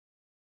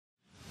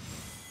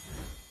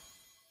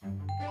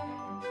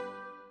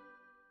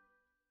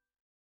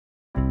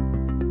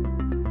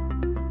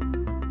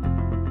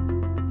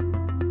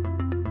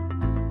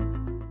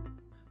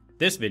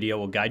This video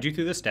will guide you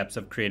through the steps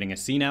of creating a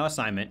CNOW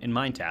assignment in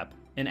MindTap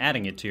and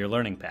adding it to your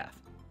learning path.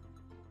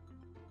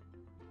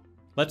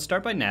 Let's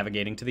start by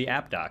navigating to the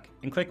app dock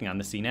and clicking on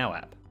the CNOW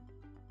app.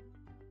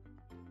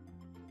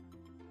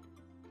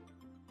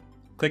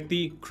 Click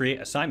the Create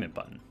Assignment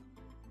button.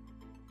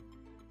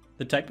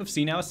 The type of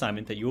CNOW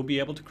assignment that you will be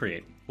able to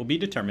create will be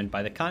determined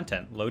by the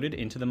content loaded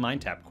into the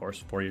MindTap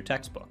course for your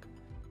textbook.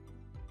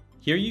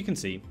 Here you can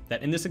see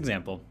that in this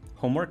example,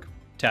 homework,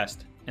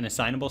 test, and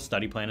assignable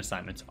study plan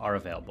assignments are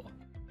available.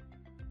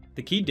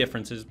 The key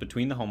differences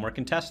between the homework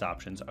and test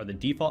options are the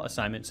default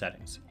assignment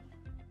settings.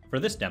 For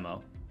this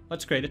demo,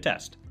 let's create a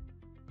test.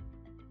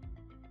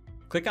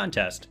 Click on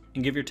Test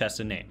and give your test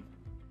a name.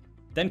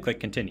 Then click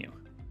Continue.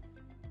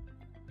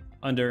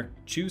 Under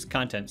Choose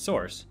Content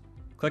Source,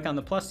 click on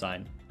the plus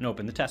sign and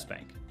open the test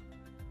bank.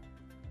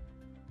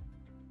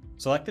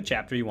 Select the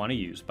chapter you want to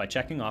use by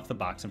checking off the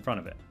box in front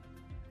of it.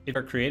 If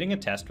you're creating a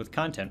test with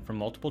content from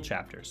multiple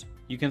chapters,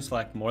 you can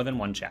select more than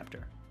one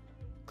chapter.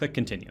 Click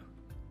Continue.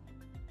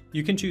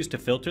 You can choose to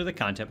filter the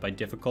content by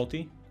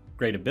difficulty,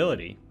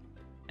 gradability,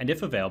 and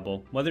if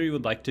available, whether you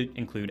would like to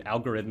include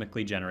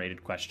algorithmically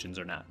generated questions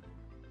or not.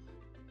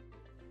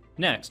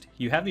 Next,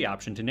 you have the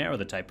option to narrow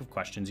the type of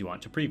questions you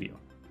want to preview.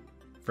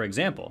 For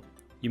example,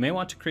 you may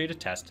want to create a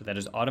test that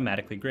is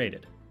automatically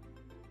graded.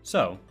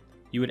 So,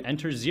 you would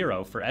enter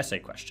 0 for essay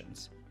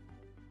questions.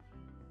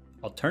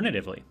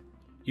 Alternatively,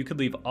 you could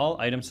leave all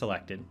items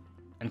selected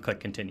and click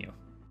Continue.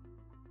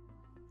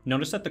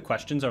 Notice that the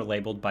questions are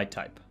labeled by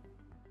type,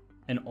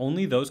 and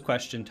only those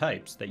question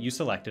types that you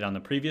selected on the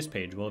previous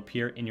page will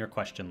appear in your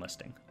question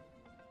listing.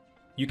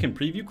 You can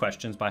preview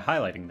questions by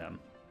highlighting them,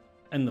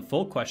 and the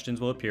full questions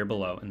will appear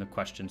below in the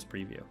questions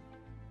preview.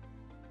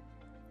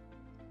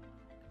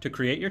 To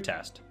create your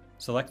test,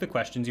 select the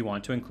questions you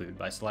want to include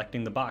by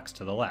selecting the box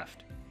to the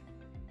left.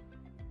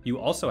 You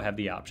also have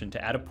the option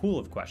to add a pool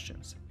of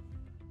questions.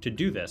 To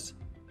do this,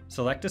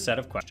 select a set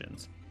of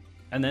questions,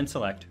 and then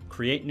select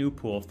Create New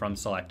Pool from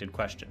Selected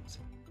Questions.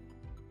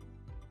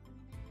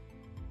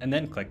 And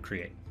then click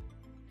Create.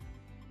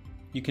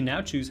 You can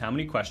now choose how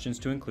many questions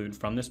to include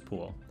from this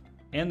pool,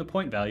 and the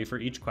point value for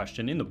each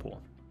question in the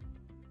pool.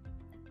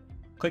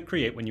 Click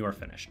Create when you are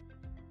finished.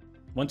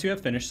 Once you have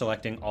finished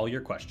selecting all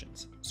your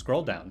questions,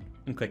 scroll down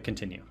and click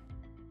Continue.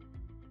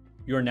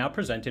 You are now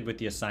presented with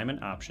the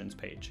Assignment Options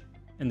page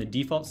and the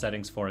default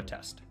settings for a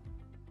test.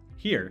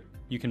 Here,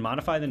 you can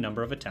modify the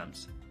number of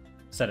attempts,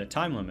 set a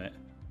time limit,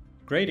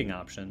 grading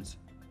options,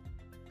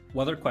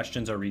 whether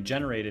questions are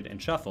regenerated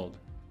and shuffled,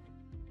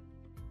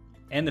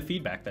 and the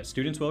feedback that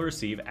students will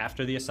receive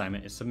after the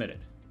assignment is submitted.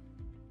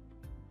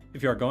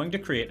 If you are going to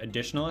create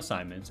additional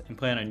assignments and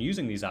plan on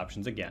using these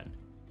options again,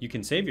 you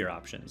can save your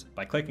options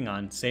by clicking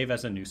on Save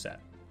as a New Set,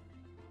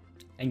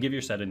 and give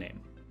your set a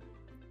name.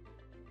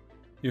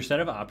 Your set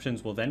of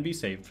options will then be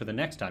saved for the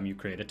next time you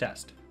create a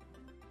test.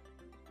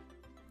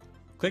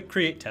 Click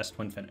Create Test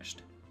when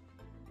finished.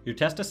 Your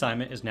test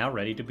assignment is now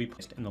ready to be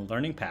placed in the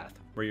learning path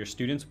where your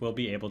students will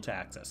be able to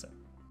access it.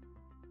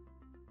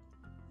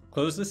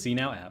 Close the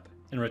CNOW app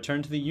and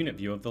return to the unit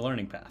view of the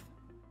learning path.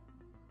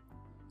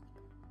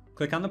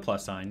 Click on the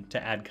plus sign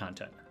to add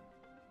content.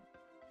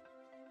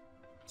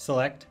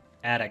 Select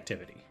Add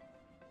Activity.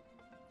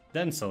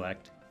 Then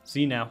select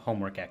CNOW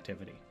Homework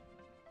Activity.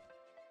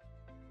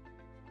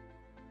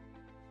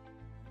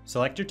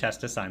 Select your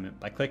test assignment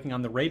by clicking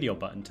on the radial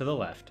button to the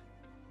left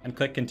and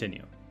click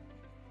Continue.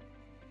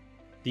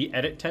 The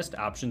Edit Test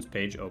Options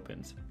page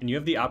opens, and you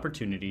have the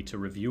opportunity to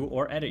review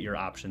or edit your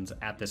options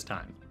at this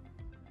time.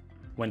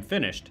 When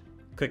finished,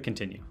 click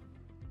Continue.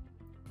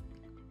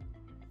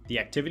 The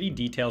Activity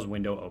Details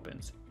window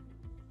opens.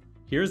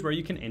 Here's where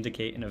you can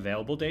indicate an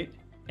available date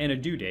and a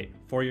due date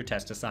for your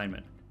test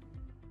assignment.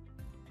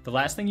 The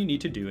last thing you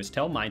need to do is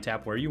tell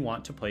MindTap where you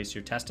want to place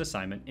your test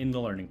assignment in the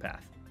learning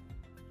path.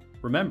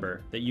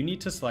 Remember that you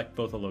need to select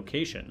both a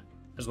location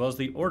as well as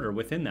the order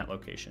within that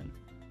location.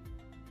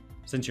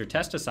 Since your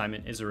test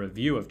assignment is a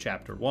review of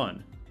Chapter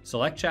 1,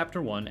 select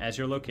Chapter 1 as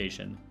your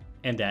location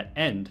and at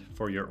End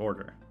for your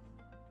order.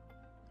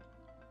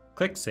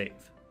 Click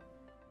Save.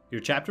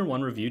 Your Chapter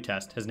 1 review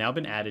test has now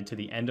been added to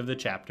the end of the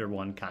Chapter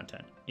 1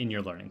 content in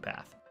your learning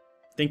path.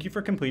 Thank you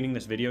for completing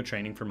this video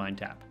training for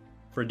MindTap.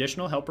 For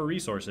additional help or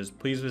resources,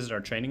 please visit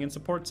our training and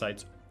support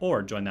sites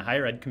or join the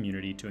higher ed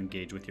community to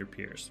engage with your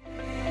peers.